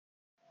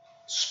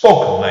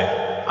Spoken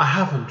mate, I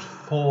haven't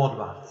thought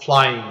about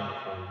flying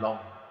for a long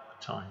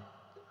time.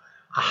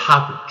 I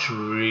haven't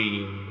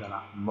dreamed of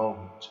that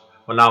moment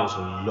when I was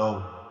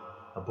alone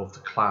above the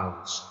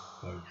clouds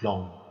for a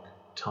long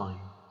time.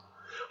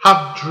 I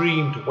have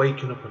dreamed of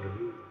waking up in a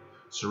room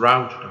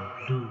surrounded in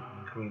blue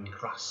and green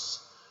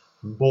grass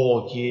for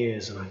more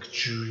years than I could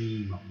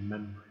dream of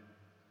remembering.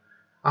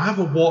 I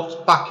haven't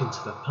walked back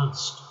into the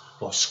past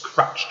or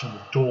scratched on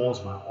the doors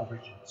of my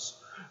origins,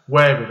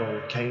 where it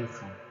all came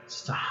from,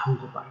 since I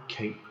held up that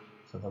cape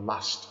for the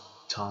last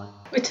time.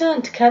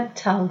 Return to Kent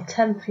Town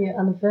 10th Year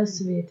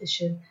Anniversary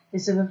Edition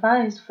is a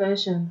revised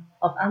version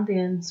of Andy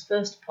N's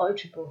first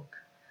poetry book.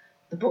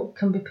 The book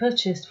can be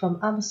purchased from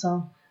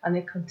Amazon and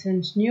it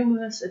contains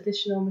numerous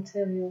additional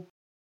material.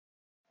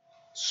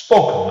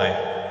 Spoken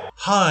Label.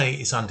 Hi,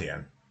 it's Andy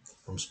N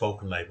from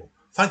Spoken Label.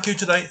 Thank you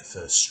today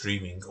for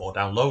streaming or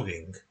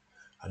downloading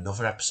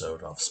another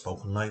episode of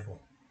Spoken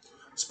Label.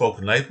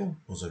 Spoken Label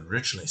was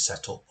originally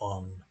set up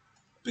on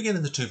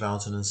beginning of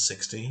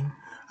 2016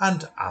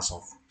 and as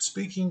of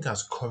speaking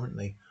has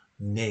currently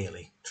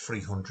nearly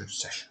 300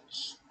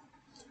 sessions.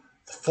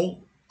 The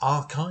full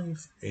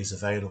archive is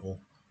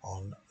available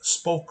on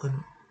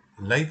Spoken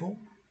Label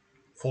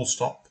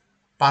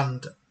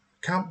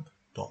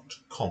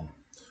bandcamp.com.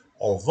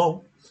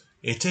 Although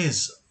it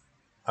is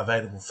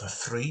available for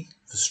free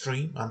for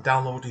stream and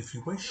download if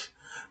you wish,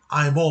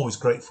 I am always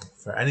grateful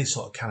for any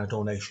sort of kind of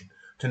donation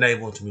to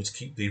enable me to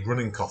keep the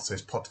running costs of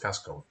this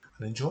podcast going.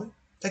 And enjoy.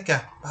 Take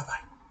care. Bye bye.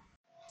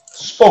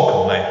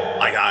 Spoken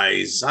Label. Hi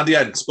guys, Andy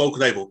N,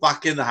 Spoken Label,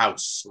 back in the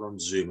house. We're on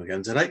Zoom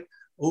again today.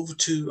 Over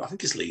to, I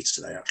think it's Leeds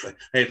today, actually.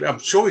 Hey, I'm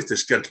sure it's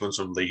this gentleman's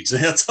from Leeds.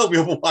 He'll tell me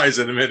otherwise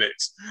in a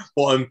minute.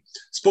 But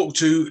spoke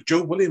to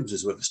Joe Williams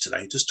is with us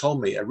today. Just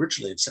told me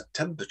originally in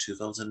September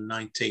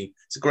 2019.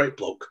 It's a great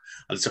bloke.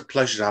 And it's a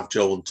pleasure to have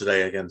Joe on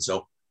today again.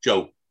 So,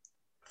 Joe,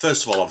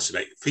 first of all, obviously,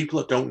 mate, people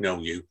that don't know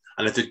you,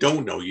 and if they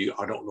don't know you,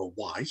 I don't know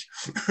why.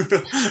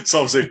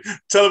 So obviously,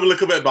 tell them a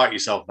little bit about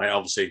yourself, mate.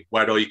 Obviously,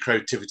 where all your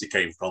creativity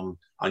came from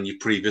and your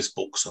previous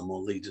books, and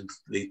we'll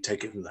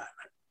take it from there, mate.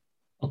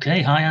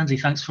 Okay, hi Andy.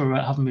 Thanks for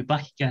having me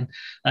back again.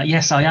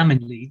 Yes, I am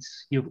in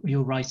Leeds.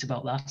 You're right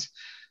about that.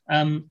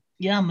 I'm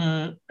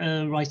a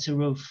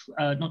writer of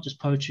not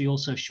just poetry,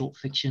 also short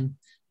fiction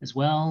as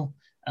well.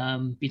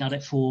 Been at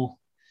it for,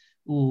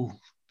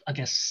 I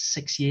guess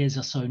 6 years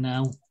or so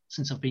now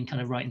since I've been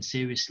kind of writing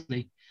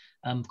seriously.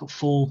 Got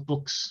 4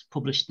 books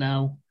published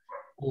now,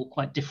 all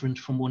quite different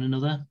from one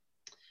another.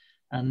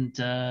 And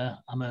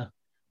I'm a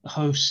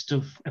host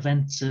of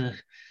events,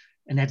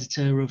 an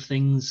editor of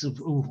things,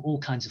 of all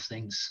kinds of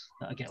things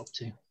that I get up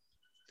to.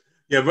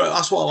 Yeah, but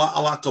that's what I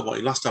liked about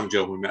you last time,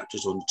 Joe, we met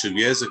just under 2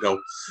 years ago.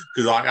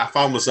 Because I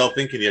found myself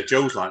thinking, yeah,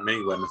 Joe's like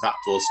me, when the fact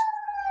was,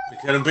 we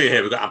couldn't be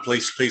here, we've got our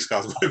police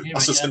cars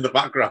us in the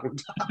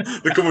background.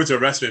 They're coming to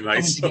arrest me,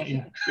 mate. So,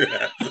 yeah.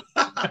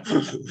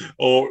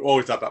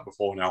 Always had that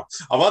before now.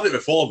 I've had it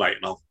before, mate,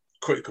 and I'll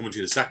quickly come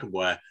into the second,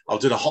 where I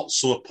did a hot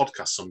summer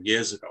podcast some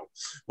years ago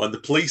when the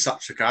police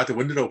actually had the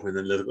window open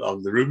in the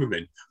room I'm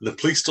in, and the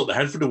police stuck their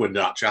head through the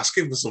window actually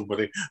asking for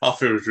somebody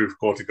after we were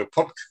recording a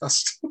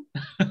podcast.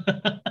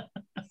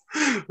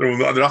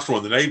 They're after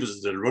one of the neighbours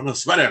and the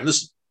runners. But anyway,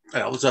 listen,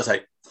 what I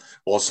say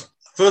was,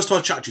 first time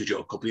I chatted to you, Joe,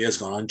 a couple of years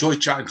ago, and I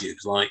enjoyed chatting to you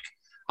because,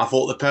 I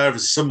thought the pair of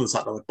us are similar to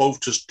that. We both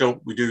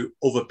we do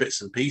other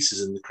bits and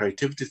pieces in the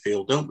creativity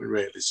field, don't we,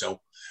 really? So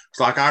it's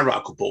like I write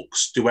a couple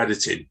books, do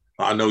editing,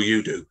 I know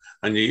you do,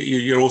 and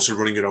you're also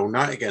running your own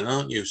night again,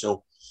 aren't you?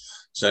 So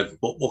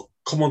but we'll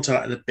come on to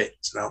that in a bit.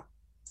 Now,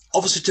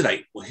 obviously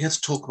today we're here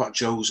to talk about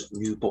Joe's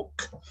new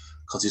book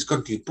because he's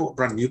got a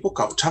brand new book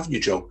out, haven't you,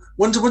 Joe?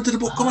 When did the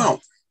book come out?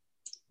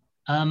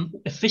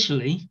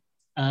 Officially,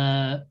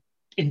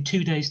 in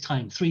 2 days'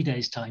 time, 3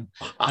 days' time.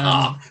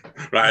 Right,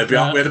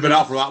 we'd have been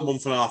out for about a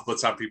month and a half by the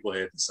time people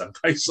hear this. So.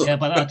 Yeah,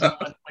 but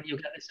when you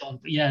get this on,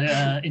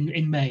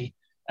 in May,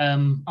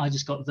 I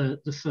just got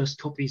the first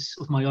copies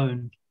of my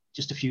own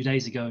just a few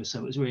days ago, so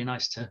it was really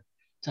nice to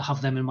have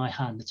them in my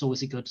hand. It's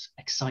always a good,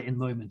 exciting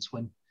moment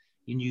when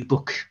your new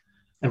book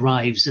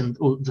arrives and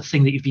the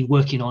thing that you've been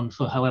working on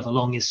for however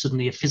long is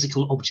suddenly a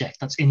physical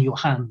object that's in your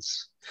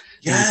hands.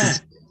 Yeah.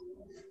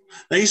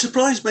 Now, you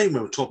surprised me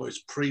when we talk about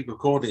it's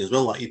pre-recording as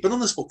well. Like, you've been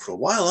on this book for a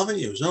while, haven't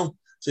you? So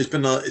it's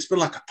been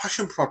like a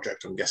passion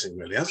project, I'm guessing,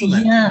 really, hasn't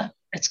it? Yeah,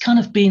 it's kind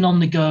of been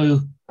on the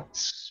go,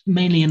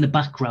 mainly in the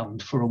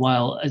background for a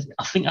while.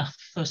 I think I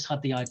first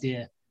had the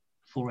idea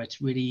for it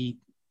really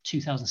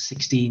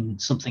 2016,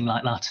 something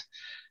like that.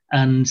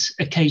 And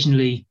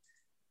occasionally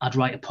I'd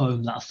write a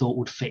poem that I thought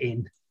would fit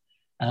in.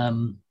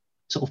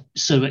 So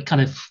it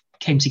kind of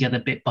came together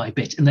bit by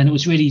bit. And then it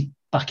was really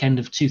back end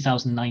of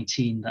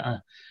 2019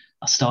 that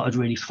I started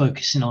really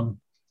focusing on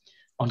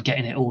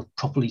getting it all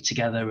properly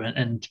together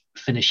and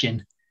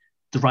finishing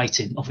the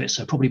writing of it.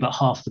 So probably about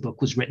half the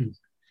book was written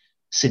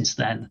since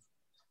then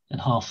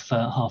and half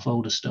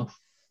older stuff.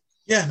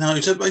 Yeah, now,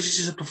 as you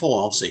said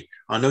before, obviously,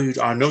 I know you've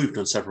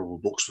done several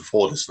books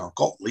before this, and I've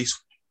got at least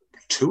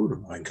 2 of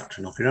them, I think,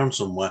 actually knocking around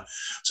somewhere.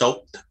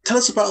 So tell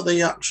us about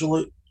the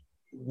actual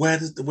where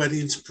the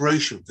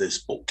inspiration for this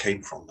book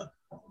came from then?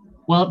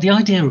 Well, the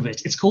idea of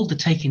it's called The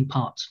Taking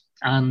Part.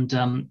 And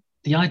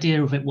the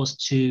idea of it was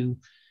to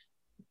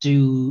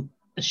do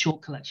a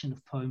short collection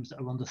of poems that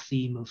are on the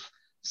theme of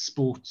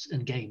sports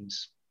and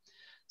games.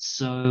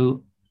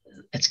 So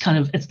it's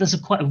there's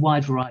quite a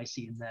wide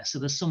variety in there. So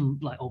there's some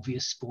like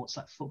obvious sports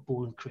like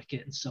football and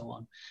cricket and so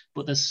on,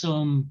 but there's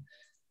some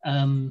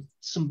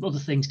other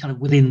things kind of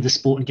within the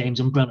sport and games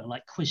umbrella,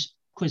 like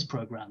quiz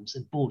programs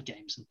and board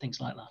games and things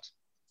like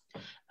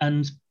that.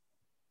 And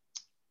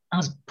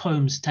as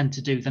poems tend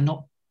to do, they're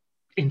not,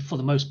 for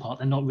the most part,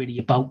 they're not really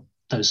about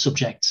those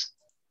subjects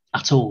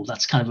at all.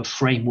 That's kind of a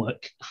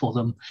framework for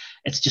them.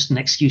 It's just an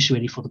excuse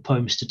really for the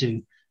poems to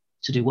do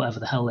whatever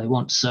the hell they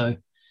want. So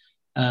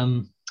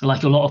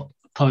like a lot of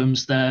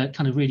poems, they're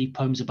kind of really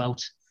poems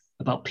about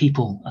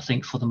people, I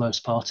think, for the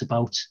most part,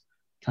 about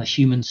kind of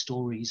human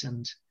stories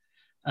and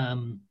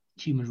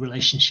human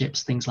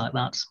relationships, things like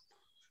that.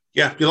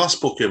 Yeah, your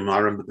last book, I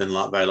remember being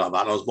very like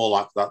that. I was more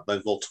like that. They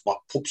talked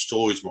about pub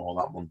stories more,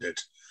 that one did,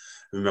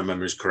 if my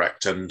memory is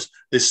correct. And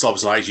this is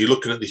obviously like you're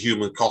looking at the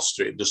human cost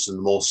to it, just in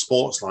the more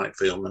sports-like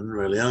feeling,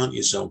 really, aren't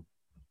you? So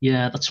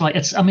yeah, that's right.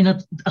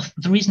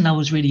 The reason I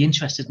was really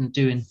interested in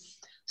doing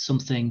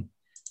something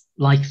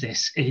like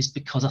this is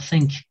because I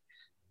think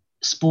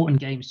sport and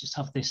games just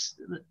have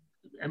this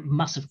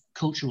massive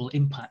cultural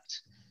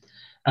impact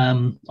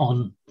on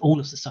all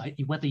of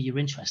society, whether you're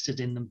interested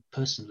in them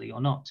personally or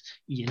not.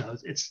 You know,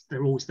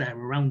 they're always there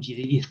around you.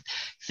 You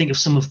think of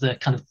some of the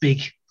kind of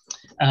big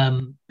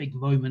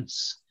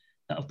moments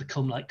that have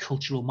become like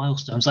cultural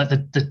milestones, like the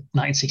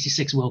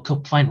 1966 World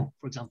Cup final,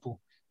 for example,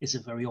 is a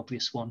very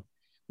obvious one,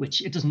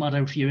 which it doesn't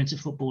matter if you're into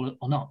football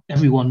or not.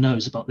 Everyone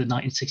knows about the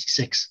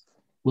 1966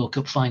 World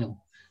Cup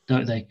final,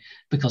 don't they?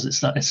 Because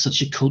it's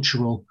such a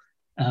cultural,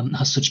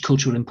 has such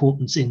cultural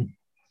importance in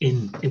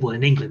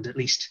England at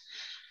least.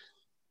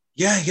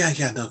 Yeah.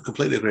 No,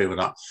 completely agree with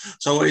that.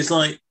 So it's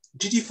like,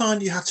 did you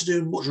find you had to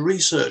do much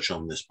research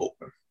on this book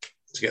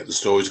to get the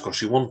stories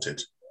across you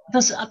wanted?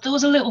 There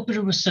was a little bit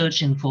of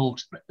research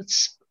involved.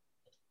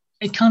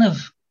 It kind of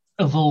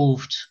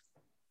evolved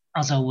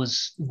as I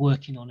was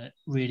working on it,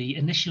 really.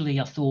 Initially,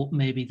 I thought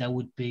maybe there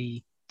would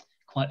be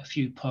quite a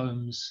few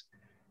poems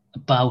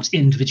about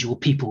individual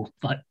people,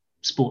 like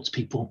sports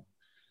people,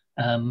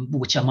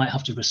 which I might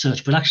have to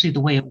research. But actually, the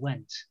way it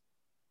went,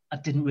 I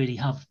didn't really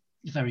have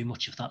very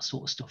much of that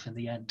sort of stuff in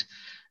the end.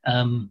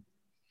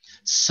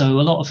 So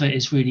a lot of it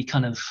is really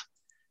kind of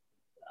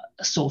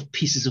sort of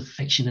pieces of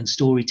fiction and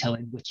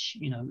storytelling, which,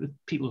 you know,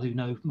 people who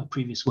know my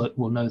previous work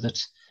will know that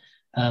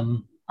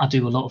I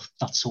do a lot of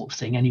that sort of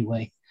thing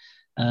anyway.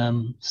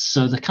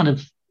 So the kind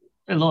of,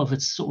 a lot of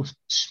it's sort of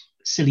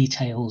silly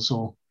tales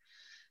or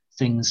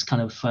things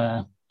kind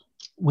of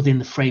within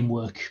the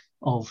framework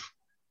of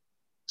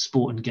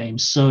sport and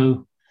games.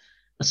 So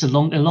that's a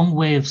long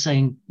way of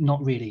saying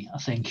not really, I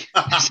think.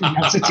 That's the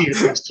answer to your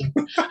question.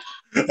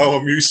 Oh,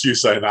 I'm used to you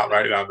saying that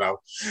right now.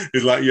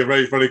 It's like you're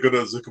very, very good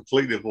at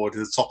completely avoiding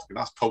the topic, and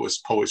that's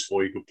poets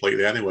for you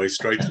completely anyway,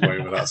 straight away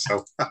with that.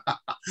 So,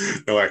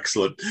 no,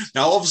 excellent.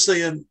 Now,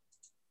 obviously,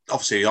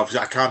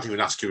 I can't even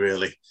ask you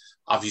really.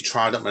 Have you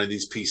tried out many of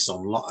these pieces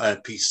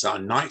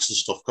on nights and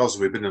stuff? Because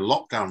we've been in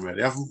lockdown,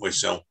 really, haven't we?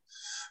 So,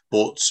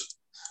 but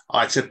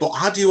like I said, but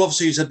had you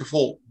obviously, you said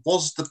before,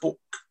 was the book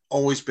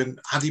always been?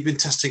 Had you been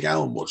testing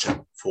out much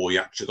before you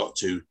actually got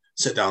to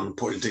sit down and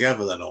put it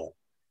together then, or?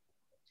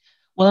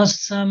 Well,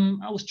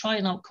 I was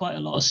trying out quite a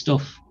lot of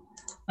stuff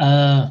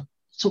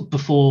sort of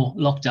before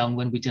lockdown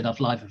when we did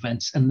have live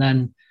events, and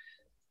then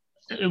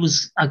it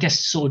was, I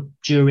guess, sort of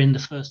during the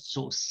first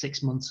sort of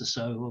 6 months or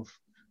so of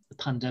the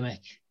pandemic,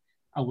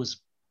 I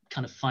was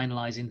kind of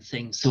finalizing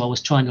things. So I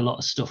was trying a lot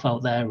of stuff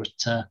out there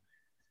at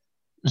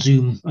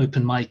Zoom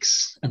open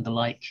mics and the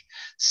like.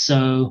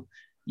 So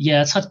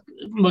yeah, it's had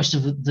most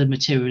of the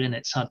material in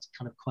it's had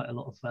kind of quite a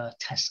lot of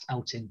test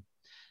outing,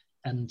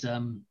 and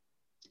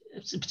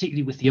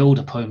particularly with the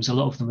older poems, a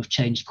lot of them have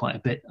changed quite a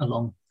bit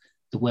along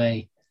the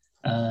way.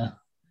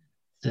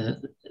 The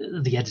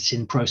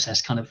editing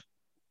process kind of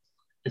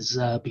has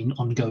been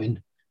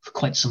ongoing for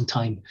quite some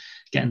time,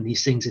 getting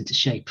these things into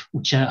shape,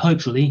 which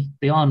hopefully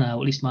they are now.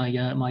 At least my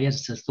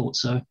editor thought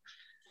so.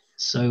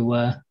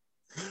 So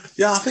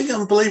yeah, I think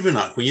I'm believing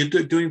that when you're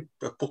doing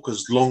a book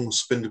as long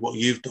spin what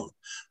you've done.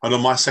 I know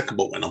my second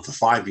book went on for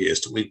 5 years,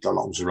 took me that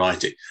long to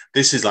write it.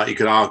 This is like, you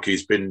could argue,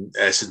 it's been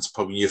since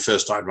probably you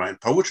first started writing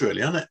poetry,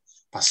 really, hasn't it?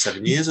 Past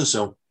 7 years or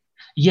so.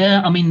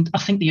 Yeah, I mean, I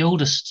think the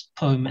oldest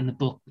poem in the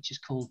book, which is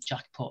called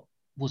Jackpot,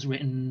 was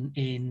written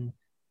in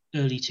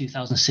early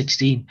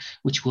 2016,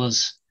 which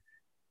was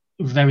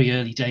very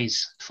early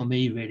days for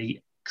me,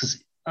 really,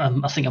 because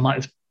I think I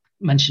might have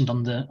mentioned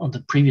on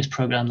the previous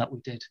program that we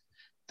did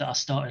that I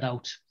started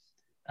out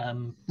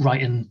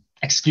writing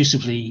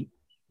exclusively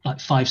like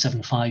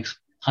 575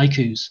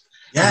 haikus.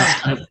 Yeah,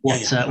 and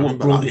that's kind of what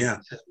brought me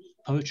to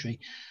poetry.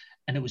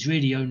 And it was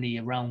really only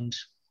around,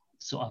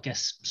 I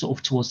guess, sort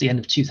of towards the end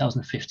of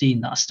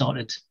 2015 that I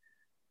started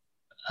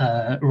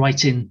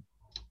writing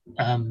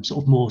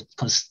sort of more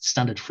kind of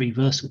standard free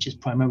verse, which is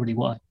primarily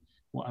what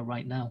I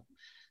write now.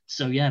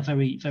 So yeah,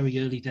 very, very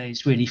early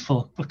days really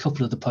for a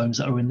couple of the poems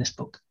that are in this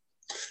book.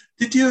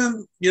 Did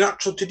you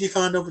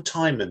find over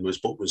time then this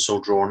book was so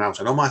drawn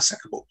out? I know my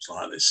second book was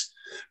like this.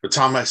 By the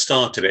time I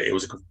started it, it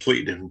was a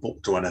completely different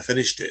book to when I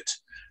finished it.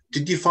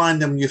 Did you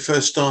find them when you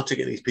first started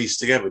getting these pieces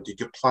together? Did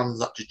your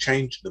plans actually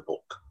change in the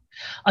book?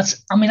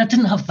 I mean, I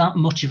didn't have that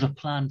much of a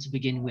plan to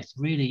begin with,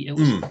 really.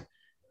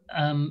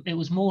 It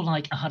was more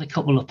like I had a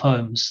couple of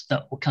poems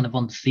that were kind of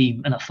on the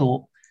theme, and I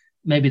thought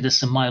maybe there's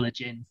some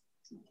mileage in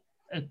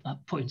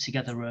putting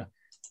together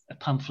a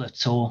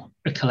pamphlet or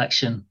a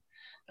collection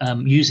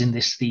using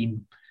this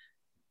theme.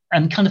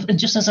 And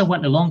just as I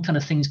went along, kind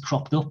of things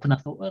cropped up, and I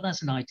thought, well,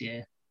 that's an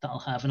idea that I'll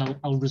have, and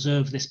I'll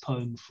reserve this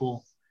poem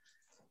for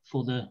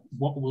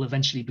what will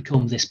eventually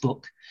become this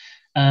book.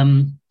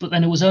 But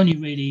then it was only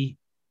really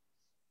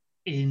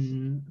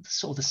in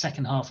sort of the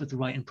second half of the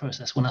writing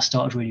process when I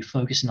started really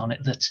focusing on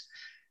it that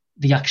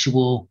the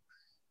actual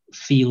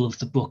feel of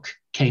the book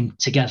came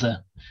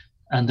together.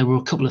 And there were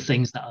a couple of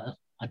things that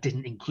I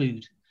didn't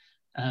include,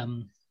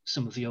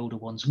 some of the older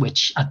ones,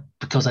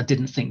 because I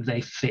didn't think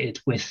they fitted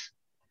with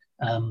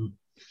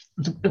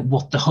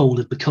what the whole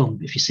had become,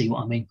 if you see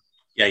what I mean.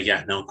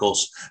 Yeah, no, of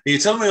course. You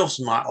tell me off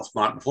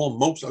mic before,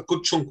 a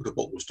good chunk of the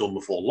book was done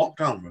before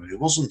lockdown, really,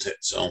 wasn't it?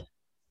 So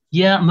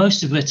yeah,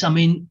 most of it. I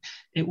mean,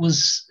 it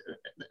was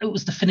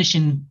the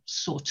finishing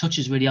sort of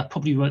touches, really. I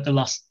probably wrote the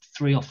last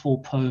 3 or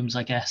 4 poems,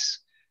 I guess,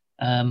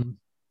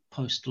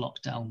 post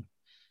lockdown.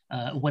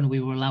 When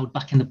we were allowed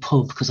back in the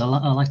pub, because I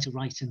like to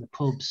write in the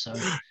pub. So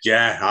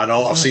yeah, I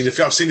know. I've seen a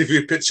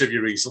few pictures of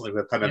you recently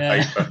with pen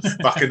and paper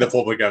back in the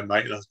pub again,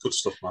 mate. That's good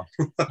stuff, man.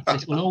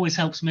 It always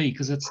helps me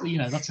because it's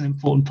that's an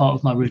important part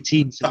of my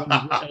routine. So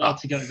when we weren't allowed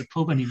to go to the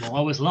pub anymore,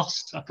 I was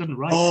lost. I couldn't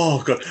write.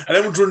 Oh god! And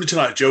everyone's running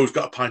tonight. Joe's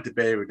got a pint of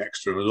beer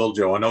next to him as well,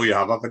 Joe. I know you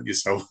have, haven't you?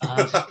 So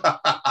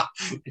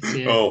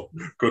oh,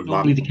 good man.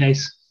 Probably the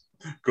case.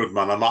 Good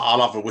man.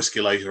 I'll have a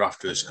whiskey later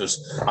after this because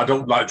I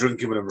don't like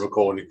drinking when I'm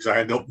recording because I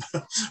end up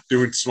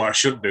doing something I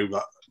shouldn't do.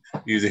 That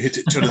either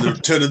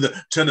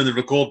turning the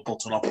record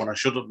button off when I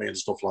shouldn't be and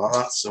stuff like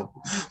that. So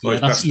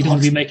you don't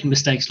want to be making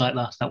mistakes like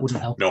that. That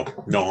wouldn't help. No,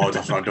 I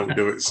definitely don't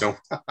do it. So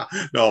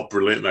no,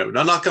 brilliant, mate.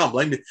 No, I can't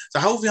blame you. So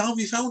how have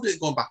you found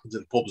it going back into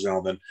the pubs now?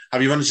 Then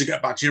have you managed to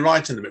get back to your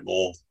writing a bit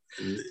more?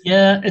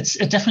 Yeah,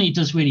 it definitely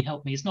does really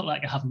help me. It's not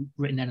like I haven't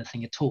written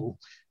anything at all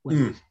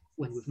when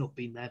we've not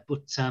been there,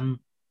 but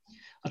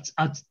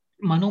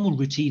my normal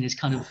routine is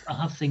I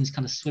have things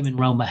kind of swimming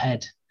around my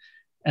head,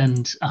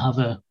 and I have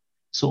a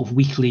sort of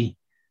weekly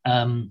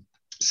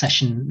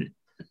session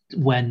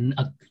when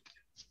I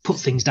put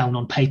things down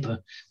on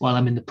paper while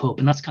I'm in the pub,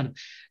 and that's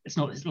it's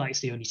not like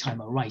it's the only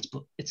time I write,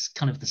 but it's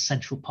kind of the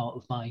central part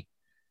of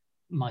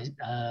my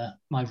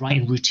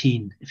writing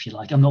routine, if you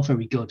like. I'm not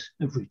very good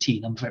at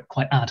routine. I'm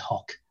quite ad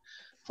hoc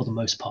for the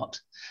most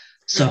part.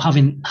 So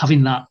having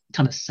that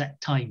kind of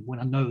set time when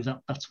I know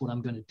that that's what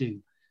I'm going to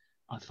do,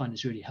 I find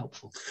it's really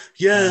helpful.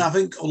 Yeah, I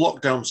think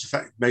lockdown's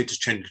effect made us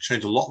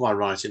change a lot of my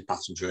writing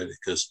patterns, really,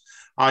 because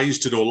I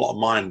used to do a lot of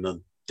mine in the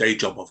day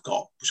job I've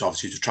got, which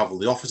obviously to travel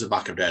the office and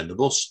back every day in the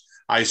bus.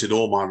 I used to do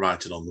all my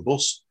writing on the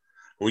bus.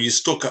 When you're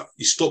stuck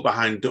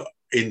behind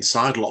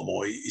inside a lot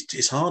more,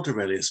 it's harder,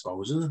 really, I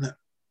suppose, isn't it?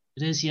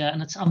 It is, yeah,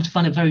 and I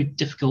find it very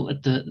difficult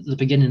at the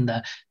beginning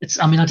there.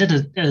 I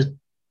did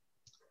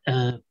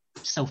a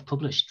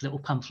self-published little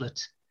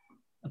pamphlet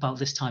about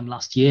this time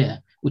last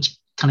year, which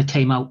kind of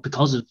came out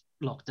because of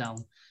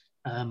lockdown,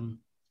 and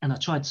I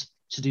tried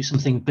to do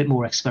something a bit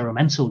more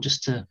experimental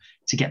just to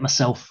get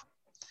myself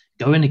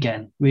going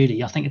again.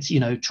 Really, I think it's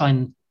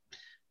trying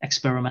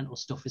experimental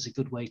stuff is a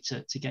good way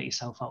to get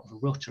yourself out of a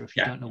rut, or if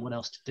you don't know what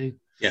else to do.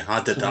 Yeah,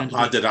 I did that.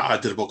 I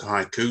did a book of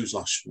haikus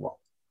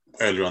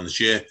earlier on this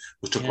year,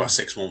 which took about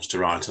 6 months to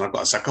write, and I've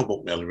got a second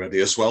book nearly ready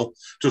as well.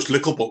 Just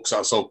little books that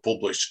I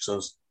self-published, so I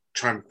was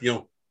trying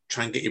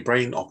and get your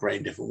brain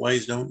operating different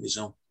ways, don't you?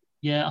 So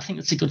yeah, I think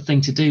it's a good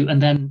thing to do.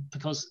 And then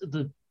because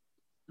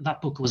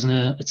that book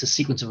it's a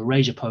sequence of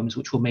erasure poems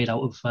which were made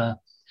out of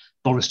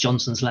Boris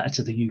Johnson's letter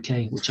to the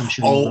UK, which I'm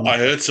sure. Oh, I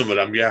heard some of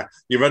them. Yeah,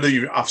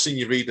 I've seen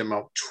you read them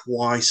out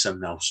twice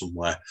and now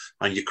somewhere,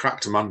 and you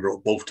cracked Amanda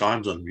up both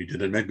times on me.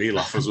 Did it made me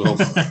laugh as well?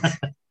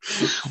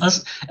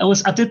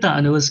 I did that,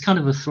 and it was kind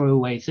of a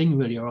throwaway thing,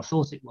 really, or I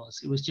thought it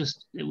was.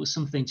 It was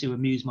something to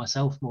amuse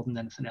myself more than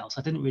anything else.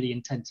 I didn't really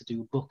intend to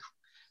do a book,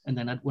 and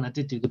then when I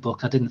did do the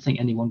book, I didn't think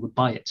anyone would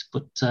buy it.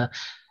 But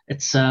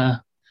it's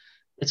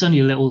only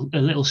a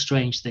little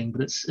strange thing,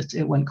 but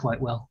it went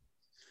quite well.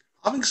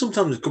 I think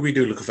sometimes it could be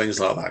doing look at things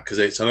like that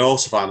because and I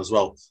also find as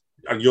well,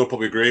 and you'll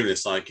probably agree with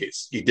this, like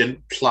you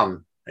didn't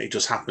plan, it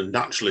just happened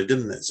naturally,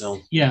 didn't it? So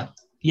yeah,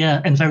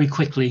 and very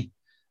quickly,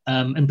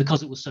 and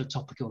because it was so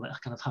topical, it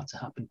kind of had to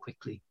happen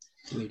quickly.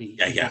 Really,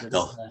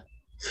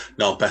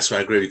 no, best way.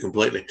 I agree with you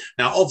completely.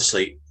 Now,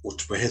 obviously,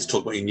 we're here to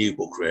talk about your new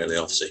book, really.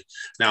 Obviously,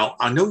 now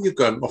I know you've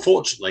gone.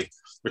 Unfortunately,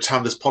 by the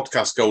time this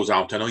podcast goes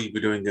out, I know you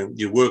are doing an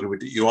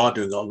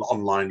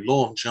online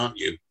launch, aren't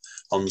you,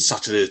 on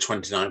Saturday the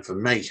 29th of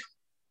May?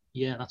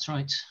 Yeah, that's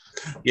right.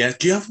 Yeah.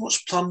 Do you have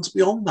much plans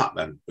beyond that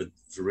then, with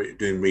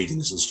doing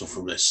readings and stuff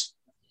from this?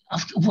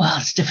 Well,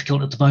 it's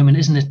difficult at the moment,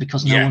 isn't it?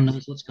 Because no Yeah. one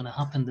knows what's going to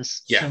happen.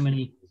 There's Yeah. so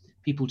many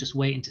people just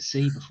waiting to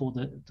see before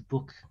the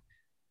book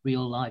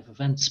real live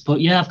events.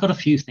 But yeah, I've got a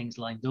few things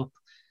lined up.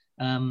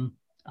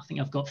 I think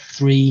I've got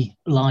 3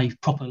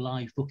 proper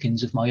live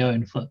bookings of my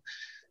own for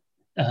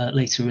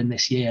later in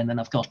this year, and then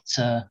I've got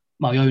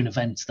my own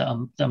event that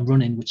I'm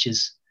running, which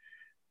is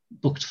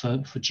booked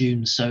for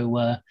June.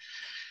 So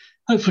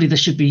hopefully there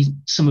should be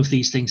some of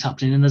these things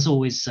happening, and there's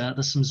always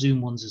there's some Zoom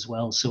ones as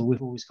well. So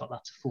we've always got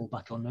that to fall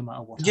back on, no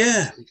matter what.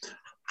 Yeah. happens.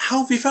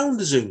 How have you found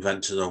the Zoom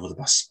ventures over the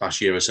past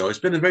year or so? It's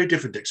been a very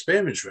different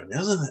experience, really,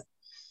 hasn't it?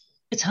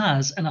 It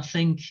has, and I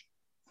think,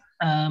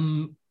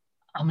 I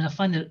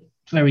find it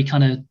very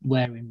kind of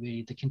wearing,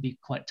 really. They can be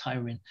quite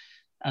tiring.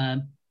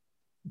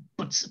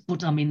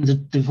 But I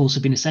mean, they've also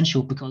been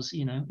essential because,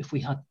 if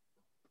we had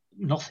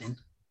nothing,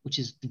 which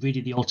is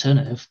really the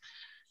alternative,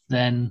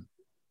 then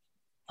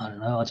I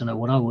don't know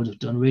what I would have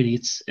done, really.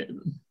 It's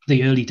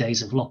the early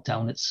days of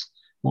lockdown. It's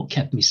what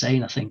kept me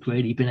sane, I think,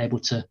 really, being able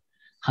to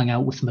hang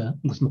out with my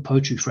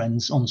poetry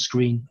friends on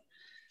screen.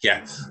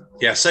 Yeah,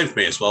 same for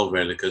me as well,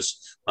 really, because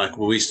like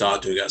when we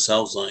started doing it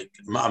ourselves, like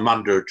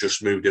Amanda had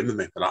just moved in with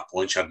me at that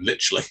point. She had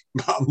literally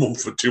about a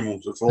month or 2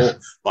 months before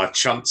by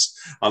chance,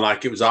 and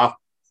like it was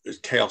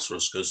chaos for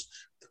us because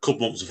a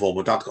couple months before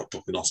my dad got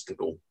took in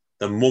hospital,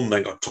 then Mum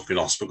then got took in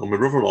hospital, and my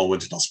brother-in-law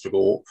went in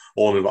hospital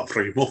all in about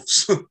 3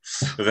 months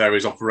for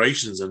various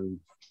operations and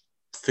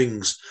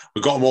things.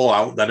 We got them all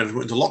out, then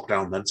everyone went into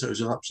lockdown then, so it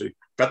was an absolute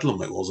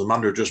bedlam it was.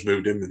 Amanda had just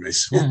moved in with me.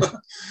 So,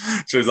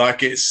 so it's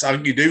like, I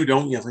think you do,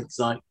 don't you? I think it's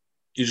like,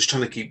 you're just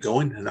trying to keep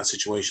going in that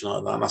situation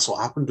like that. And that's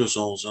what happened to us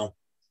all. So.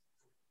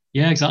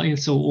 Yeah, exactly.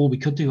 It's all we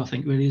could do, I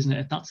think, really, isn't it,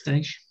 at that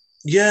stage?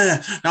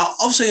 Yeah. Now,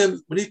 obviously,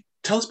 when you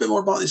tell us a bit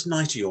more about this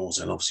night of yours,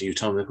 and obviously you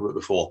told me a little bit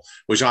before,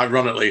 which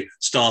ironically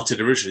started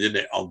originally,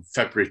 didn't it, on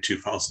February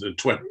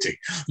 2020,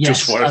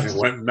 just before everything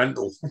went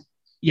mental.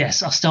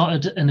 Yes, I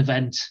started an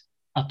event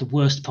at the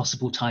worst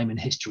possible time in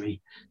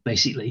history,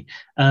 basically.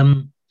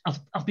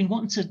 I've been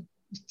wanting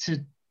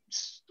to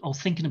or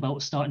thinking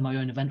about starting my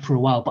own event for a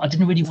while, but I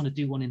didn't really want to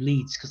do one in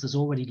Leeds because there's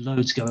already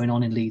loads going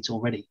on in Leeds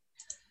already.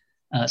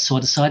 So I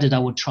decided I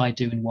would try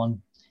doing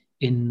one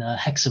in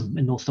Hexham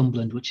in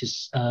Northumberland, which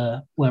is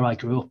where I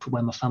grew up,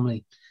 where my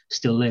family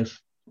still live.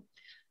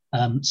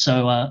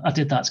 So I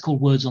did that. It's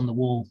called Words on the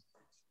Wall.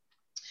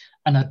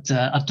 And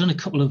I'd done a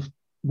couple of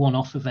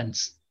one-off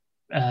events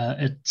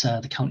at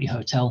the County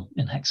Hotel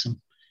in Hexham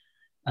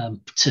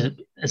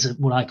as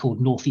what I called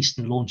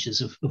northeastern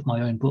launches of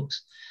my own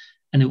books.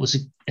 And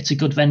it's a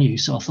good venue.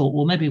 So I thought,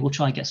 well, maybe we'll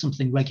try and get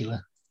something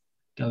regular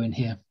going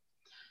here.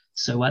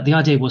 So the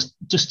idea was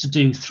just to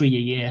do 3 a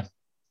year.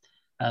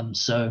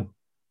 So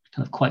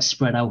kind of quite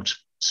spread out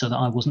so that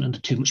I wasn't under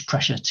too much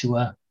pressure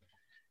to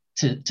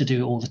do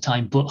it all the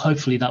time. But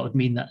hopefully that would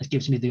mean that it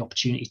gives me the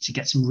opportunity to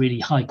get some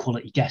really high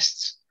quality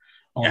guests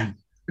on. Yeah.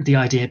 The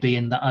idea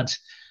being that I'd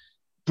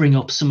bring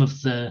up some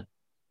of the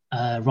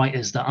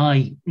writers that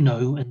I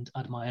know and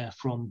admire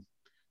from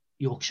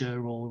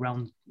Yorkshire or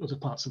around other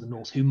parts of the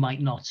north who might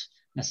not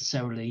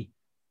necessarily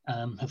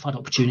have had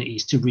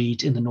opportunities to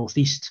read in the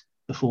northeast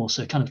before.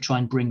 So kind of try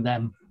and bring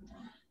them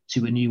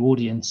to a new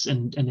audience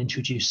and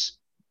introduce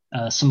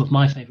some of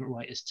my favourite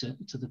writers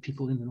to the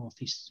people in the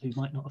northeast who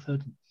might not have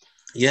heard them.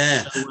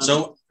 Yeah.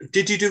 So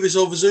did you do this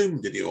over Zoom,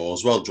 did you, or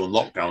as well during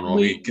lockdown, or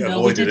you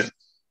avoided it?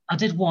 I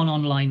did one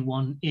online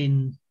one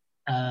in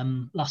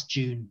last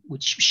June,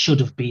 which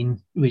should have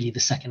been really the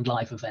second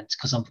live event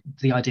because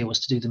the idea was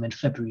to do them in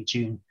February,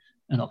 June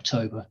and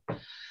October.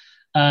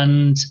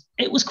 And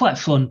it was quite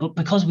fun, but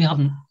because we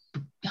haven't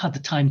had the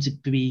time to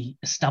be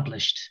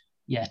established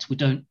yet, we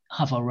don't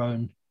have our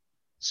own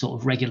sort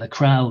of regular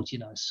crowd,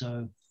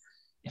 so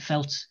it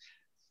felt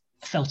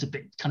a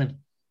bit kind of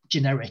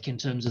generic in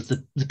terms of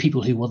the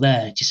people who were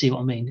there. Do you see what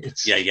I mean?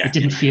 It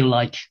didn't feel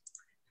like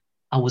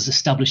I was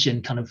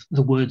establishing kind of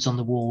the Words on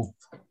the Wall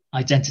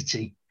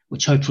identity,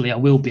 which hopefully I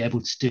will be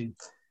able to do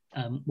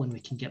when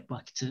we can get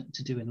back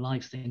to doing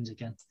live things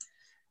again.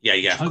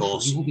 Yeah, of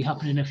course. It will be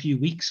happening in a few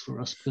weeks for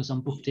us because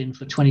I'm booked in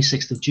for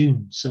 26th of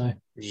June. So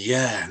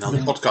yeah, now the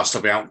podcast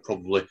will be out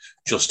probably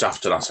just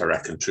after that, I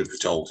reckon, truth be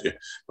told you.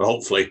 But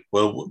hopefully,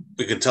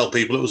 we can tell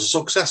people it was a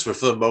success,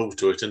 refer them over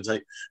to it and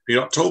say, for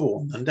your October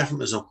one, and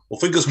definitely so. Well,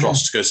 fingers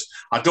crossed, because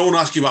I don't want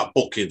to ask you about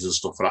bookings and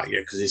stuff like that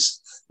yet, because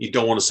you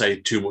don't want to say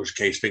too much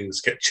in case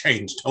things get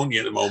changed, don't you,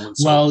 at the moment?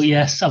 So. Well,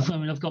 yes, I've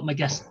got my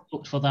guests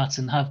booked for that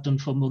and have done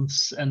for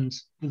months, and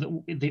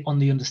on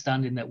the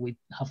understanding that we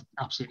have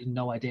absolutely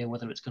no idea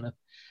whether it's going to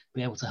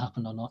be able to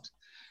happen or not.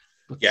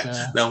 But,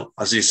 now,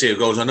 as you see it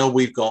goes, I know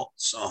we've got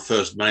our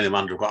first, me and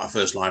Amanda have got our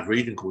first live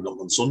reading coming up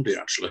on Sunday,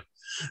 actually,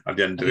 at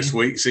the end of this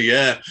week. So,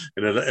 yeah,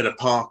 in a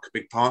park,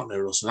 big park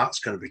near us, and that's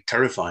going to be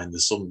terrifying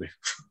this Sunday,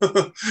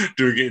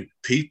 doing it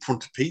in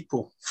front of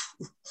people.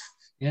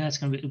 Yeah,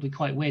 it'll be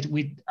quite weird.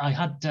 We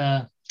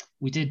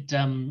did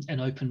an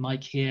open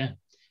mic here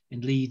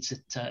in Leeds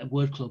at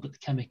Word Club at the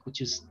Chemic,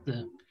 which is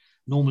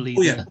normally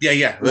the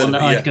one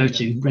that I go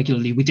to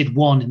regularly. We did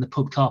one in the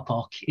pub car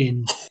park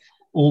in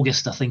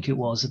August, I think it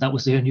was. That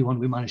was the only one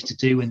we managed to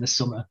do in the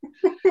summer.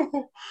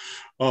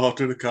 Oh,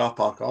 doing the car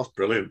park. Oh, that's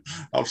brilliant.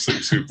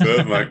 Absolutely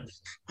superb, mate.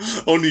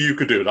 Only you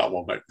could do that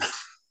one, mate.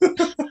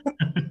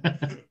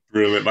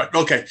 Brilliant, mate.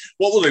 Okay,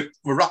 what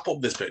we'll wrap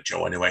up this bit,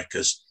 Joe, anyway,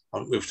 because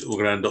we're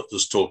going to end up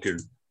just talking,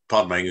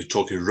 pardon me,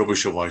 talking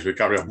rubbish otherwise. We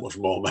carry on much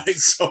more, mate.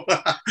 So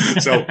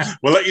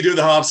we'll let you do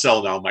the hard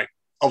sell now, mate.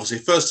 Obviously,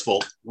 first of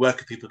all, where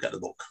can people get the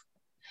book?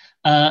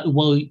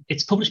 Well,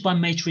 it's published by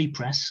Maytree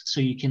Press, so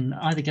you can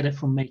either get it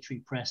from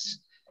Maytree Press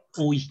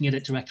or you can get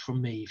it direct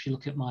from me. If you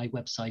look at my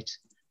website,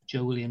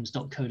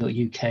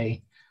 joewilliams.co.uk,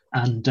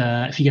 and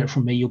if you get it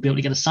from me, you'll be able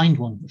to get a signed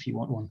one if you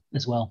want one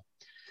as well.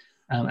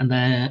 And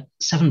they're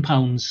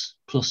 £7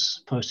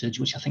 plus postage,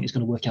 which I think is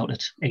going to work out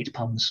at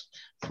 £8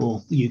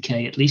 for the UK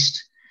at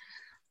least.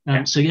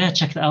 So yeah,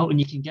 check that out, and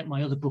you can get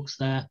my other books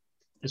there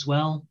as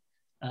well.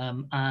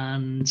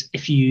 And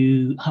if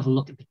you have a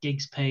look at the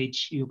gigs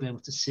page, you'll be able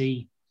to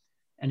see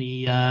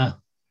any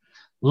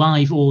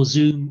live or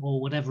Zoom or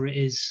whatever it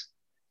is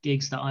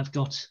gigs that I've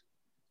got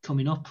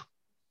coming up.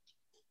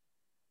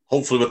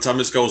 Hopefully, by the time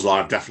this goes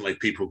live, definitely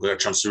people get a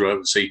chance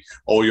to see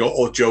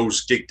or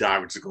Joe's gig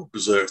diary to go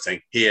berserk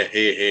thing here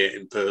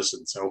in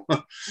person. So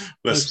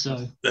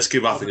let's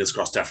keep our fingers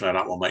crossed, definitely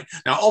on that one, mate.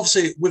 Now,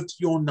 obviously, with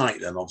your night,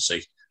 then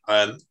obviously,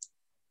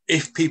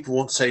 if people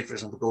want to say, for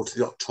example, go to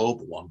the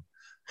October one,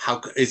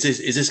 how is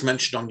this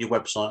mentioned on your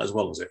website as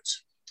well? Is it?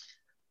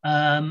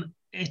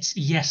 It's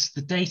yes,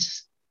 the date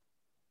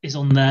is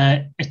on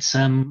there. It's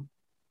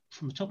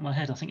from the top of my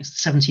head, I think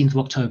it's the 17th of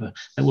October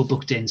that we're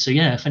booked in. So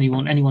yeah, if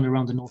anyone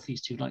around the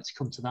Northeast who'd like to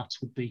come to that,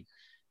 would be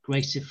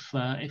great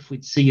if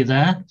we'd see you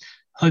there.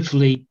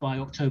 Hopefully by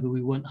October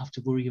we won't have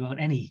to worry about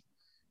any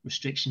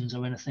restrictions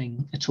or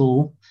anything at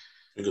all.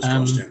 Fingers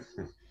crossed,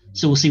 yeah.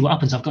 So we'll see what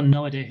happens. I've got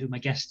no idea who my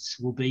guests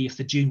will be. If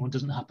the June one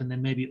doesn't happen,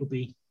 then maybe it'll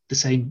be the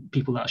same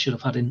people that I should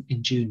have had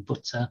in June.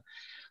 But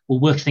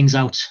we'll work things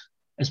out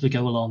as we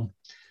go along.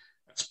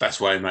 That's the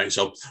best way, mate.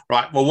 So,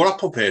 right, well, we're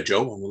up here,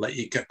 Joe, and we'll let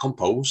you get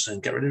composed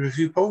and get rid of a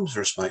few poems for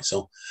us, mate.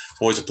 So,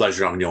 always a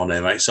pleasure having you on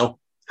there, mate. So,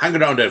 hang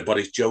around,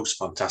 everybody. Joe's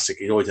fantastic.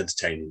 He's always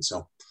entertaining.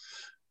 So,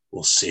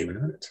 we'll see you in a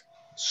minute.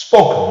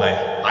 Spoken,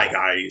 mate. Hi,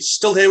 guys.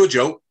 Still here with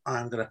Joe.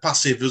 I'm going to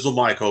pass the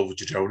invisible mic over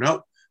to Joe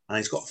now. And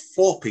he's got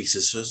 4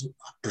 pieces,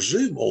 I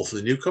presume, all for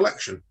the new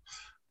collection.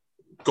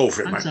 Go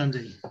for it, Thanks, mate.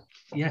 Andy.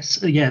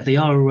 Yes, yeah, they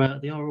are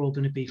all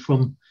going to be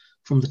from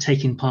the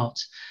taking part.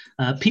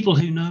 People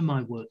who know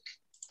my work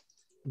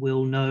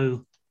will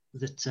know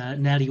that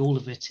nearly all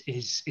of it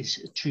is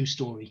a true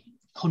story,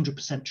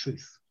 100%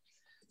 truth.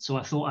 So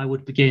I thought I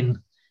would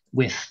begin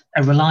with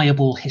a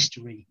reliable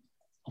history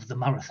of the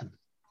marathon.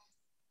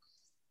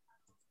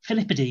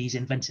 Philippides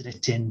invented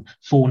it in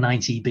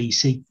 490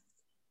 BC.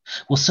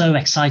 Was so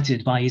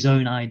excited by his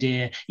own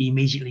idea, he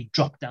immediately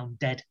dropped down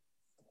dead.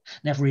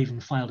 Never even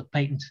filed a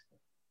patent.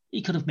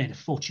 He could have made a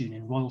fortune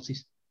in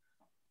royalties.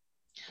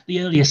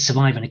 The earliest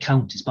surviving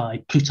account is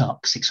by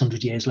Plutarch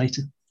 600 years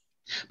later.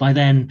 By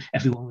then,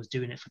 everyone was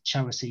doing it for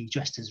charity,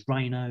 dressed as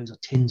rhinos or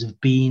tins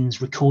of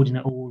beans, recording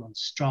it all on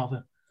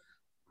Strava.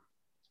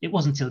 It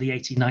wasn't until the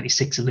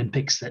 1896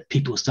 Olympics that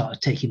people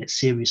started taking it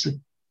seriously.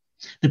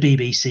 The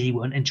BBC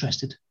weren't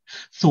interested,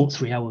 thought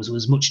 3 hours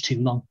was much too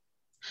long.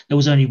 There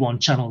was only one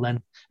channel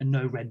then, and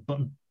no red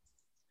button.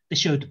 They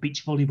showed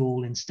beach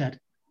volleyball instead.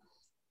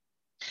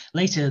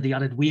 Later, they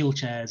added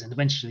wheelchairs and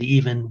eventually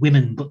even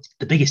women, but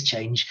the biggest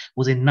change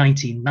was in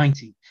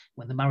 1990,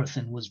 when the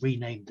marathon was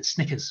renamed the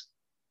Snickers.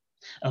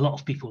 A lot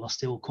of people are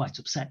still quite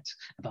upset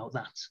about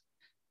that.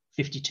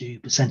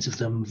 52% of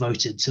them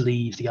voted to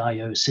leave the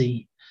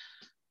IOC.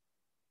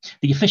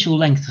 The official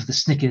length of the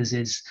Snickers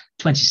is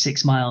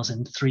 26 miles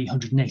and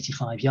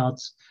 385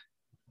 yards.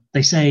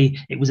 They say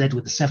it was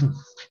Edward VII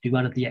who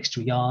added the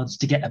extra yards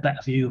to get a better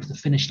view of the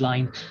finish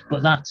line,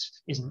 but that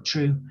isn't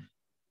true.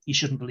 You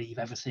shouldn't believe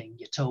everything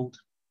you're told.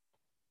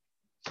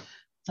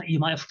 You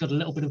might have got a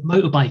little bit of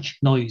motorbike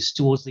noise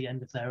towards the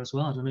end of there as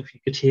well. I don't know if you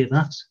could hear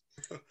that.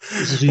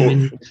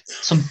 Zooming,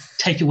 some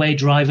takeaway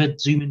driver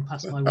zooming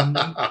past my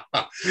window.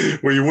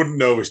 Well, you wouldn't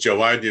know,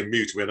 Joe. I had you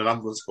mute. We had an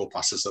ambulance go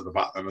past us at the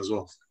back then as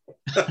well.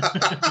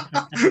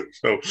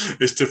 So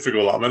it's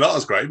difficult. I mean, that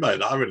was great,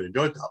 mate. I really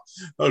enjoyed that.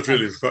 That was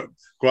really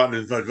quite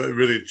a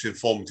really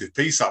informative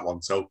piece, that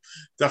one. So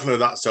definitely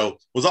that. So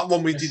was that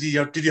one did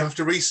you have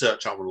to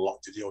research that one a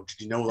lot? Did you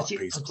know that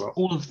piece?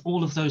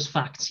 All of those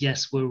facts,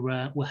 yes,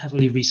 were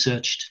heavily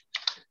researched.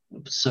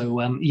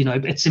 So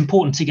it's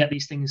important to get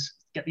these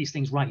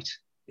things right,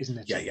 isn't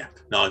it? Yeah.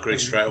 No, I agree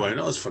straight away.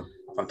 That was fun.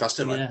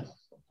 Fantastic, mate. Yeah.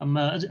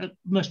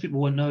 Most people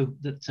won't know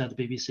that the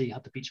BBC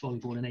had the beach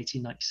volleyball in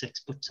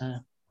 1896, but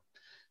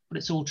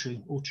it's all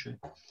true.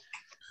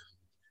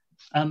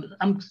 I'm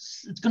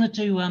going to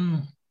do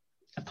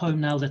a poem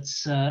now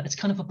that's it's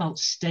kind of about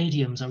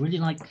stadiums. I really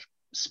like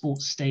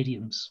sports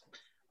stadiums.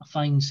 I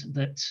find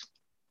that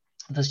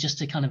there's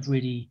just a kind of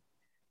really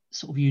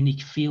sort of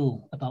unique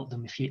feel about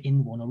them if you're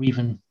in one or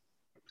even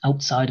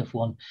outside of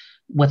one,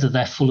 whether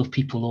they're full of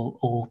people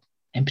or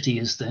empty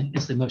as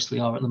they mostly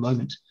are at the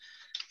moment.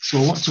 So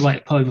I wanted to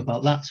write a poem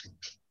about that.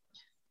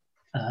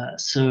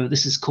 So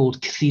this is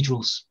called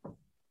Cathedrals.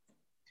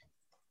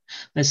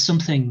 There's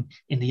something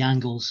in the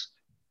angles,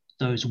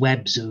 those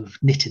webs of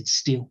knitted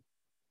steel.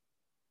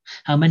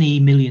 How many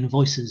million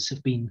voices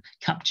have been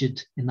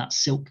captured in that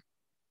silk?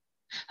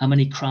 How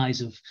many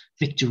cries of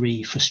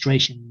victory,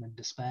 frustration, and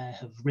despair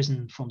have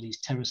risen from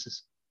these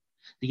terraces,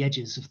 the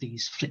edges of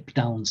these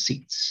flip-down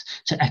seats,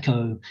 to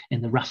echo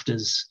in the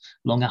rafters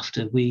long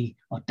after we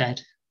are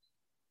dead?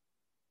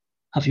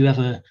 Have you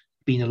ever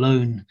been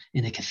alone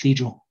in a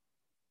cathedral?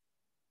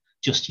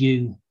 Just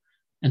you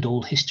and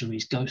all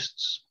history's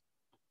ghosts.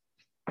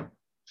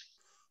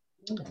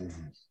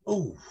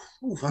 Oh,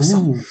 that's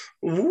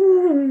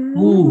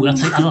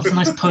a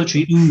nice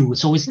poetry. Ooh,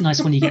 it's always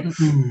nice when you get an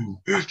ooh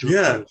after a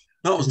poem.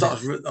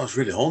 That was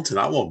really haunting,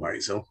 that one,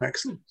 mate. So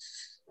excellent.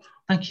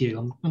 Thank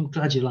you. I'm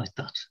glad you liked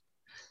that.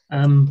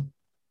 I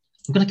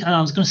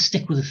was going to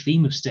stick with the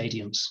theme of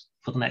stadiums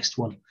for the next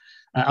one.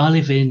 I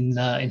live in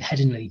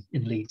Headingley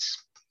in Leeds,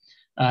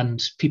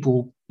 and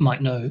people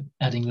might know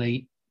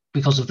Headingley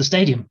because of the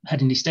stadium,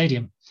 Headingley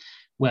Stadium,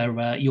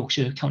 where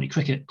Yorkshire County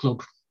Cricket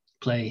Club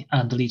play,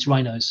 and the Leeds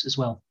Rhinos as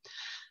well.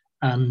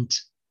 And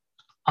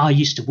I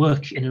used to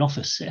work in an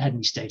office at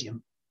Headingley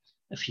Stadium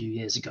a few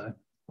years ago.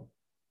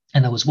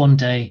 And there was one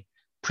day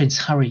Prince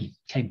Harry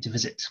came to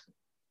visit.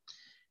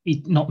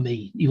 Not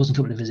me, he wasn't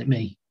coming to visit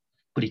me,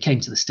 but he came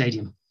to the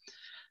stadium.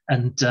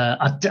 And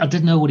I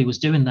didn't know what he was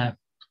doing there.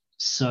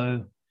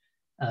 So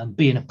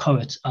being a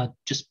poet, I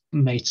just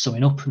made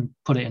something up and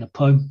put it in a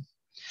poem,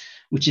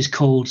 which is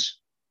called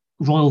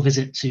Royal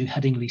Visit to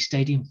Headingley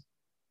Stadium.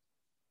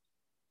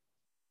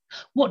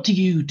 "What do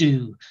you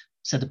do?"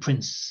 said the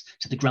prince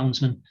to the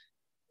groundsman,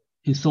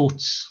 who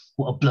thought,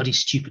 what a bloody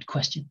stupid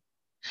question,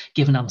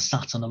 given I'm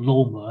sat on a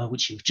lawnmower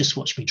which you've just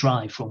watched me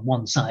drive from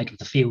one side of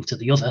the field to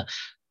the other,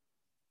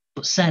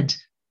 but said,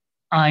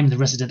 "I'm the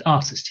resident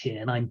artist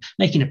here, and I'm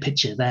making a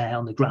picture there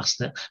on the grass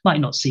that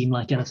might not seem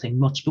like anything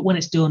much, but when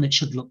it's done, it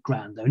should look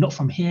grand, though not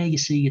from here. You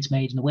see, it's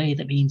made in a way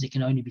that means it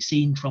can only be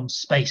seen from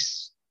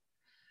space."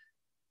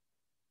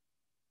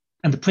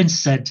 And the prince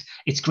said,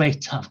 "It's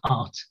great to have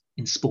art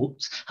in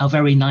sport. How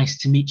very nice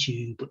to meet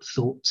you, but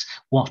thought,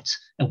 what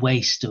a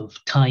waste of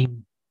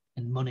time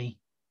and money."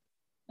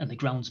 And the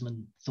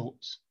groundsman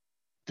thought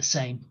the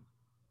same.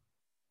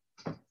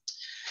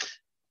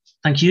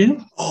 Thank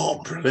you.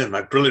 Oh, brilliant,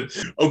 mate, brilliant.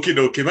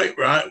 Okay, mate,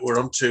 right, we're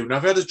on to, now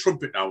I've had a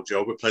trumpet now,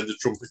 Joe, we're playing the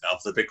trumpet now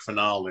for the big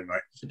finale,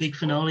 right? The big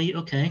finale,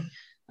 okay.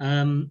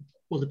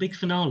 Well, the big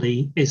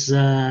finale is,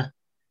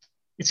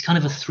 it's kind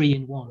of a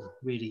 3-in-1,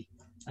 really.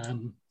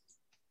 I'm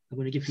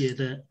going to give you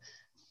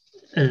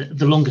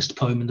the longest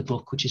poem in the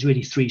book, which is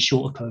really 3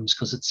 shorter poems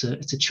because it's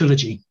a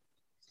trilogy.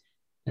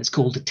 It's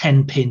called the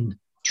 10-Pin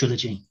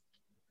Trilogy.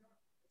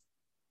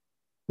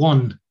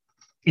 1.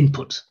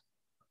 Input.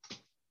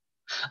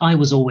 I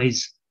was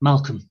always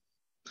Malcolm,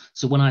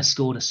 so when I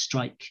scored a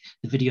strike,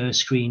 the video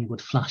screen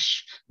would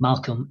flash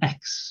Malcolm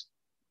X.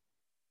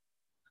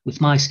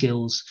 With my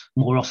skills,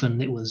 more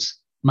often it was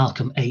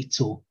Malcolm 8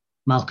 or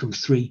Malcolm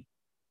 3,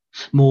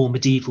 more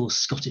medieval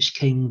Scottish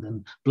king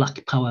than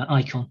Black Power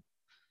icon.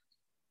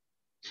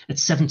 At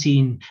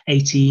 17,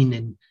 18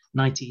 in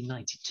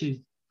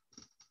 1992,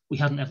 we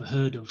hadn't ever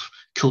heard of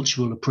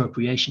cultural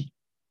appropriation.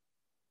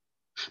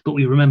 But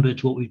we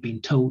remembered what we'd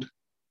been told,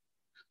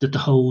 that the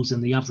holes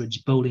in the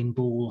average bowling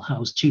ball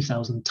housed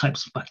 2,000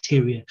 types of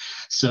bacteria,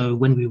 so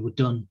when we were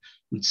done,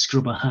 we'd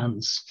scrub our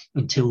hands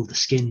until the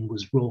skin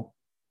was raw.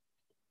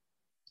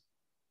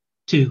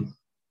 2.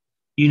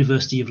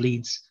 University of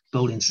Leeds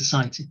Bowling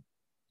Society.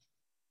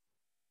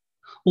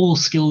 All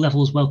skill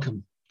levels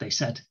welcome, they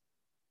said,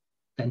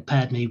 then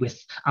paired me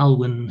with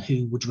Alwyn,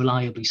 who would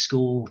reliably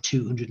score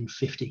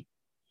 250,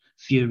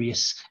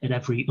 furious at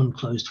every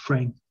unclosed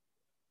frame.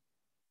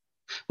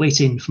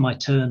 Waiting for my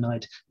turn,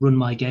 I'd run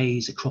my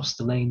gaze across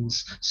the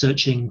lanes,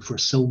 searching for a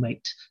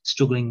soulmate,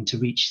 struggling to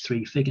reach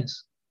 3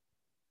 figures.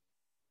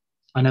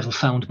 I never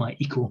found my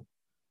equal,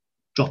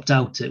 dropped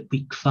out at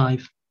week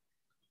 5,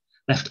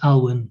 left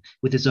Alwyn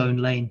with his own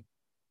lane,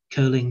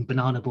 curling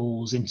banana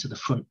balls into the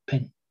front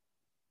pin.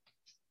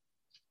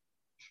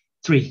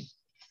 3.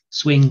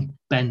 Swing,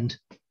 bend,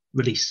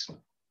 release.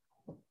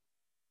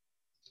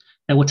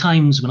 There were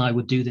times when I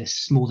would do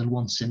this more than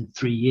once in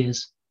 3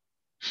 years,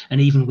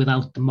 and even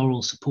without the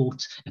moral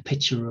support a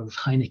picture of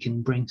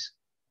Heineken brings.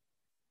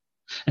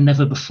 And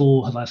never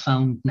before have I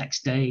found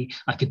next day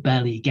I could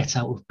barely get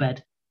out of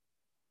bed,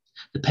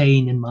 the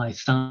pain in my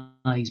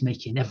thighs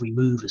making every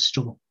move a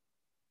struggle.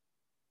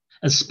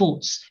 As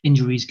sports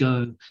injuries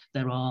go,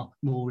 there are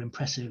more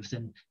impressive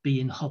than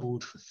being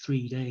hobbled for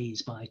 3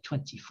 days by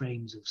 20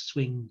 frames of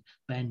swing,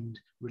 bend,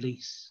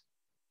 release.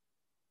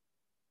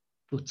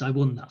 But I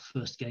won that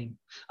first game,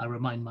 I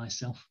remind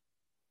myself,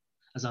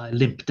 as I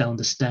limp down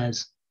the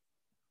stairs,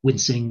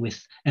 wincing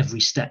with every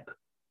step,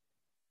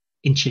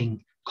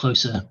 inching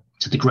closer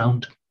to the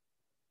ground.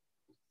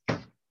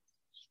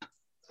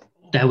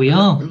 There we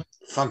are.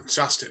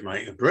 Fantastic,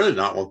 mate. Brilliant,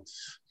 that one.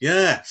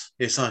 Yeah,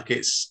 it's like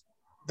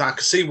I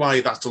can see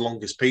why that's the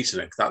longest piece in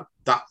it.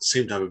 That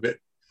seemed to have a bit,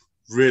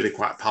 really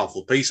quite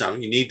powerful piece. I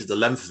mean, you needed the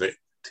length of it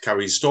to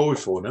carry your story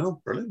forward.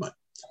 No, brilliant, mate.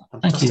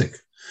 Fantastic.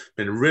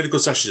 Been a really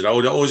good session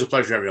today. Always a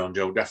pleasure having you on,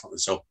 Joe, definitely.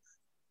 So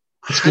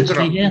it's good to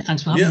be here.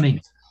 Thanks for having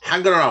me.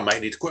 Hang on around,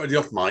 mate. Need to quit the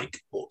off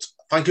mic, but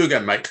thank you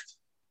again, mate.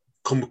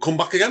 Come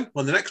back again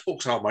when the next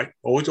book's out, mate.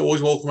 Always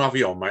welcome to have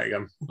you on, mate,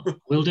 again.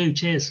 Will do.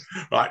 Cheers.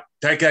 Right.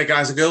 Take care,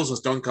 guys and girls. As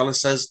Don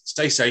Collis says,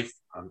 stay safe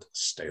and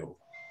stay up.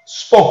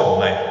 Spoken,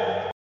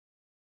 mate.